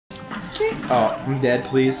Oh, I'm dead,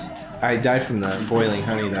 please. I died from the boiling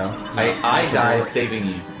honey, though. I died saving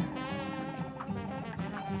you.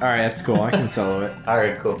 Alright, that's cool. I can solo it.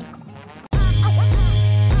 Alright, cool.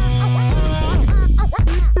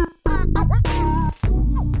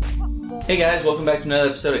 Hey guys, welcome back to another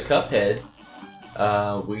episode of Cuphead.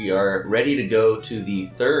 We are ready to go to the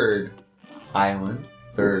third island,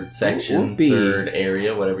 third section, third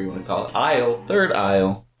area, whatever you want to call it. Isle, third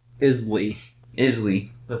isle. Isley.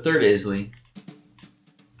 The third Isley.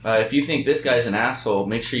 If you think this guy's an asshole,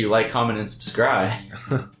 make sure you like, comment, and subscribe.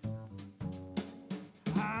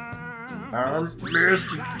 Because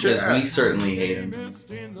we certainly hate him.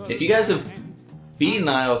 If you guys have beaten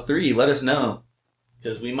Isle 3, let us know.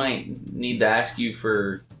 Because we might need to ask you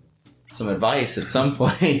for some advice at some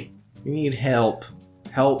point. We need help.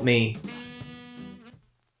 Help me.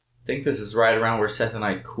 I think this is right around where Seth and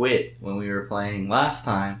I quit when we were playing last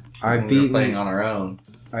time. We were playing on our own.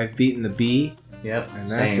 I've beaten the bee. Yep, and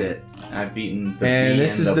that's it. I've beaten the and bee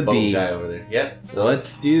this and is the boat bee guy over there. Yep. So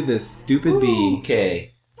let's do this stupid bee.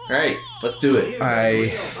 Okay. Alright, let's do it.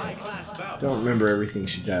 I don't remember everything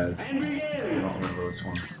she does. I don't remember which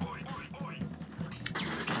one.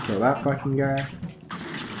 Kill that fucking guy.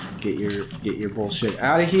 Get your bullshit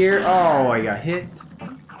out of here. Oh, I got hit.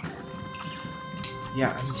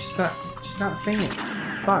 Yeah, I'm just not a fan.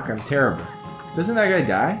 Fuck, I'm terrible. Doesn't that guy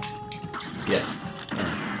die? Yes.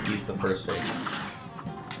 He's the first phase.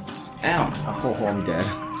 Ow. Oh, I'm dead.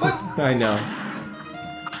 What? I know.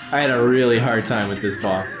 I had a really hard time with this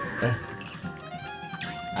boss.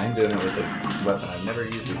 I'm doing it with a weapon I've never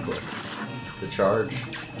used before. The charge.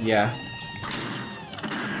 Yeah.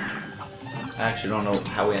 I actually don't know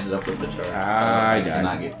how we ended up with the charge. I died.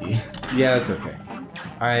 cannot get to you. Yeah, that's okay.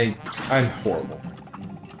 I'm horrible.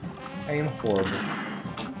 I am horrible.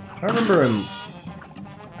 I don't remember him.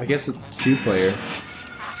 I guess it's 2-player.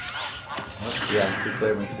 Oh, yeah,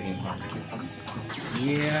 2-player makes the game hard.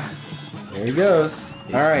 Yeah. There he goes.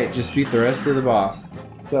 Alright, just beat the rest of the boss.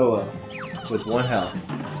 Solo. With 1 health.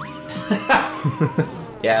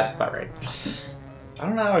 Yeah, that's about right. I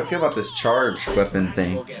don't know how I feel about this charge weapon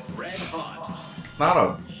thing. It's not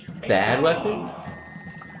a bad weapon.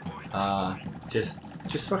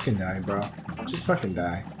 Just fucking die, bro. Just fucking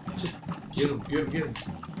die. Just get him.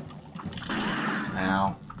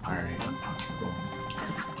 Ow. Alright. Cool.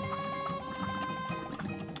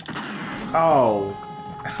 Oh.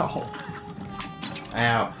 Ow.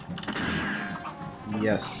 Ow.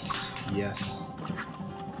 Yes.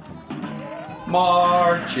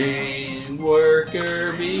 Marching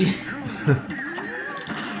worker bee.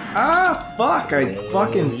 Ah, fuck! I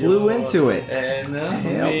fucking flew into it.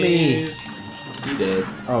 Help me. He did.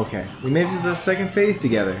 Okay, we made it to the second phase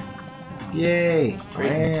together. Yay!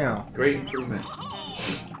 Wow. Great improvement.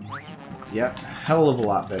 Yep, hell of a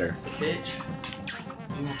lot better. So, bitch.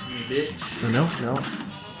 You want from me, bitch? No.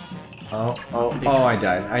 Oh, I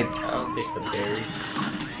died. I'll take the berries.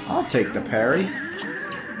 I'll take the parry.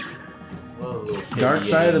 Whoa, Dark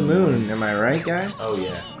side of the moon, am I right, guys? Oh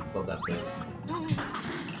yeah, love that place.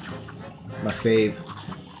 My fave.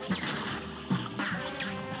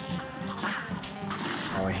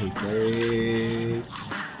 Oh, I hate these.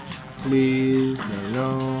 Please,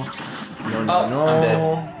 no. I'm dead.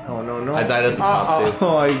 Oh, no. I died at the top too.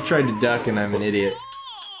 Oh, I tried to duck and I'm an idiot.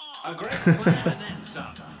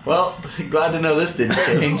 Well, glad to know this didn't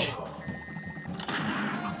change.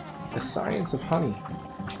 The science of honey.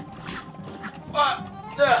 What?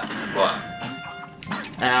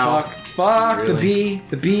 Ow. Fuck, Really?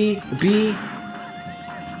 the bee.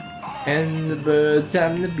 And the birds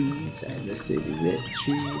and the bees and the city lit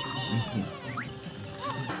trees.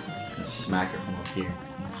 Smack her from up here.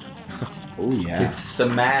 Oh yeah.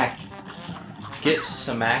 Get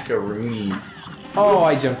smack-a-rooney. Oh,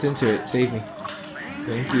 I jumped into it. Save me.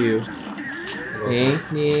 Thank you.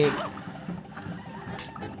 Thanks, Nick.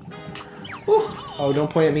 Woo. Oh, don't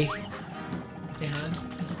point at me. Hey, hun.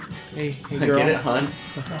 Hey girl. Get it, hun?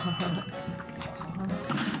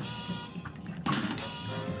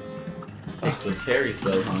 Take the carries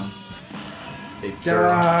though, huh? They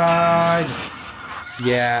Die.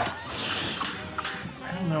 Yeah. I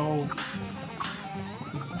don't know.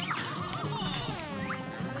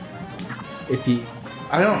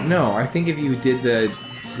 I don't know. I think if you did the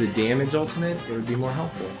damage ultimate, it would be more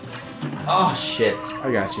helpful. Oh shit!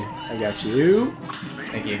 I got you.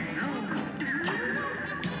 Thank you.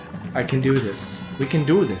 I can do this. We can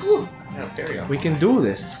do this. Yeah, we can do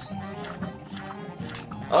this.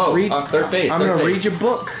 Oh, third phase. I'm gonna read your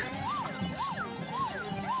book.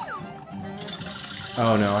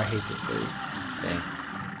 Oh no, I hate this phase. Same.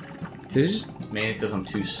 Did it just... Maybe because I'm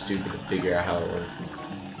too stupid to figure out how it works.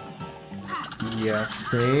 Yeah,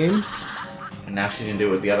 same. And now she's gonna do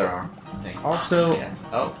it with the other arm, I think. Also... Yeah.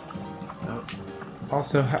 Oh. Oh.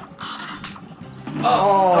 Also...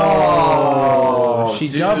 Oh! She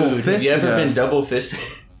Dude, double-fisted have you ever been us. double-fisted?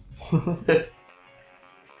 If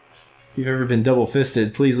you've ever been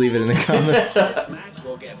double-fisted, please leave it in the comments.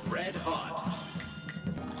 Will get red hot.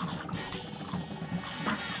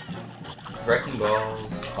 Wrecking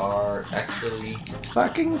balls are actually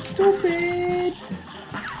Fucking stupid!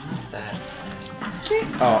 that.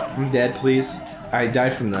 Oh, I'm dead, please. I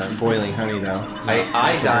died from the boiling honey, though.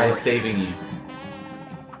 I died saving you.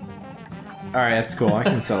 Alright, that's cool. I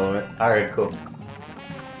can solo it. Alright, cool.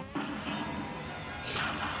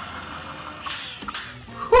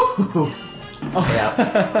 Oh.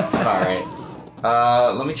 Yeah.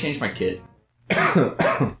 Alright. Let me change my kit.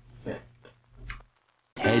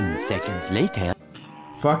 10 seconds later.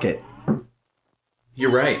 Fuck it.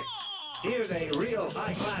 You're right. Here's a real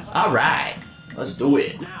high-class. Alright. Let's do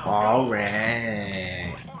it.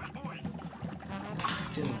 Alright.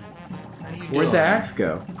 Dude, how you Where'd doing? the axe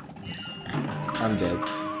go? I'm dead.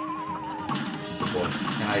 Cool.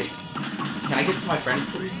 Can I get to my friend,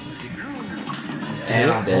 please?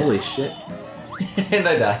 Damn, I'm dead. holy shit. And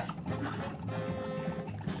I died.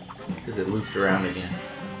 Because it looped around again.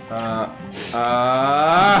 That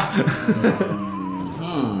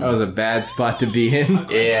Mhm. was a bad spot to be in.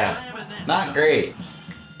 Yeah. Not great.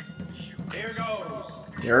 Here goes.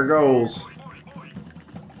 There it goes.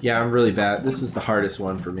 Yeah, I'm really bad. This is the hardest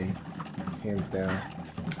one for me. Hands down.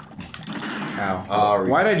 Ow.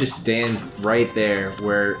 Why'd I just stand right there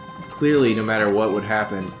where clearly no matter what would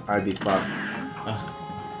happen, I'd be fucked?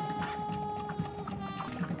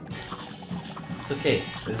 It's okay.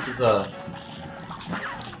 This is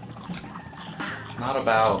not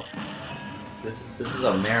about. This is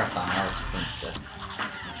a marathon, not a sprint set.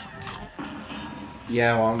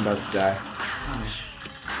 Yeah, well, I'm about to die.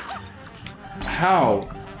 How?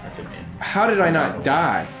 That could be. How did I not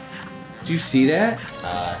die? Did you see that?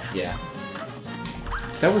 Yeah.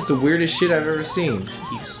 That was the weirdest shit I've ever seen.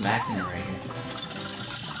 Keep smacking it right here.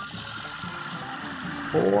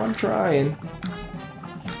 Oh, I'm trying.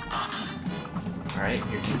 Alright,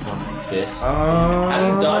 here comes one fist. How do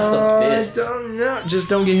you dodge the fist? I don't know. Just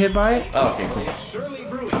don't get hit by it. Oh, okay, cool. Surely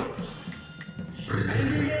brewing.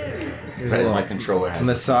 There's That a is my little controller has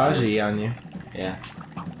massagey on you. Yeah.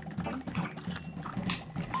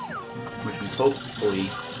 Which was hopefully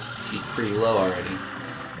she's pretty low already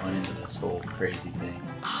going into this whole crazy thing.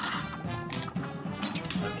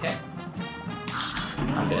 Okay.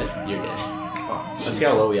 I'm dead. You're dead. Let's see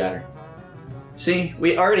how low we had her. See,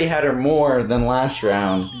 we already had her more than last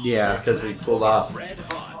round. Yeah. Because we pulled off. Red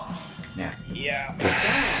hot. Yeah. Yeah.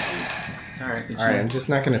 Alright, good Alright, I'm shot. just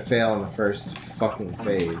not gonna fail in the first fucking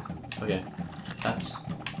phase. Okay. That's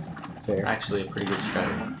Fair. actually a pretty good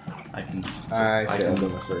strategy. I I failed can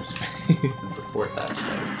in the first phase. support that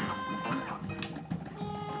strategy.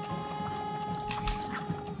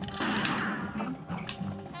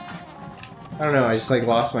 I don't know, I just like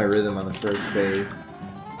lost my rhythm on the first phase.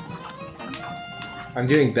 I'm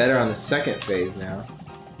doing better on the second phase now.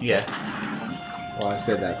 Yeah. Well, I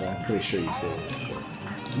said that, but I'm pretty sure you said it before.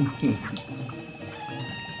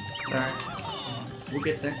 Alright. We'll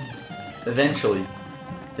get there. Eventually.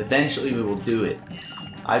 Eventually we will do it.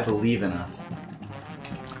 I believe in us.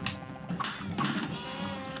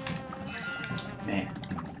 Man.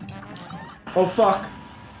 Oh fuck!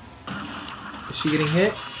 Is she getting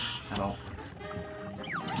hit? I don't think so.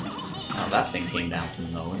 Oh, that thing came down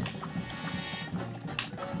from nowhere.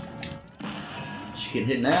 She can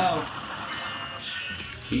hit now.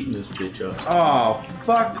 Beating this bitch up. Oh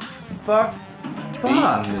fuck! Fuck!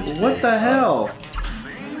 Fuck! Beating this What bitch the up. hell?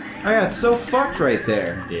 I got so fucked right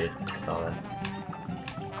there. Did. I saw that.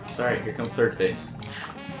 It's alright, here comes third phase.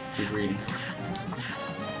 Keep reading.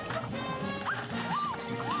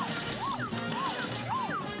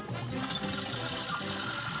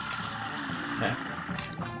 Okay.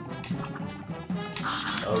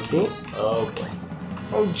 Oh jeez. Oh boy.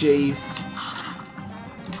 Oh jeez.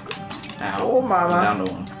 Ow. Oh, mama. I'm down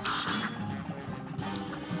to one.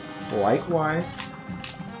 Likewise.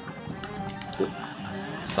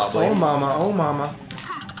 Saw blade. Oh mama, oh mama.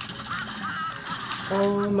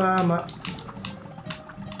 Oh mama.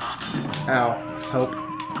 Ow. Help.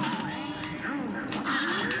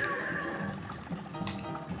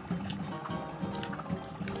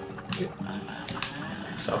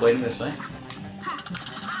 Saw blading this way.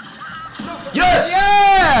 Yes!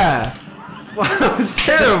 Yeah! Wow, that was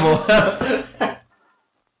terrible.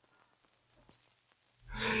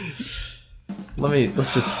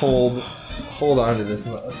 Let's just hold on to this,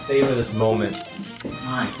 savor this moment.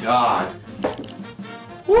 My god.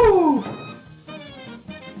 Woo!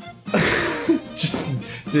 Just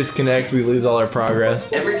disconnects, we lose all our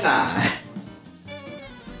progress. Every time.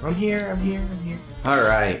 I'm here.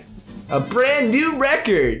 Alright. A brand new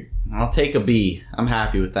record! I'll take a B. I'm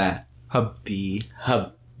happy with that. A B.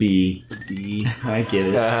 A B. B. I get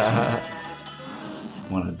it.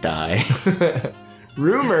 Wanna die.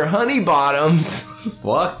 Rumor, honey bottoms.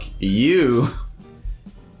 Fuck you.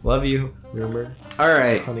 Love you, Rumor.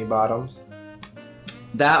 Alright. Honey bottoms.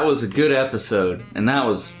 That was a good episode, and that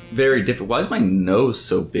was very different. Why is my nose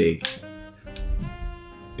so big?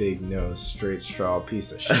 Big nose, straight straw,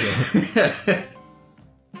 piece of shit.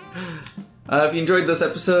 If you enjoyed this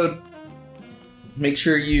episode, make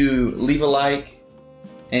sure you leave a like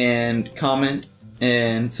and comment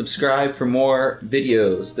and subscribe for more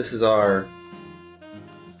videos. This is our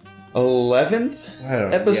 11th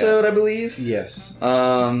episode, I believe. Yes.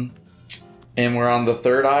 And we're on the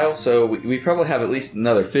third aisle, so we probably have at least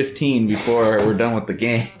another 15 before we're done with the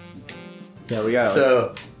game. Yeah, we got it.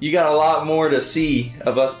 So you got a lot more to see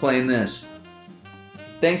of us playing this.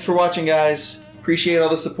 Thanks for watching, guys. Appreciate all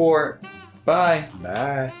the support. Bye.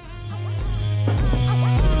 Bye.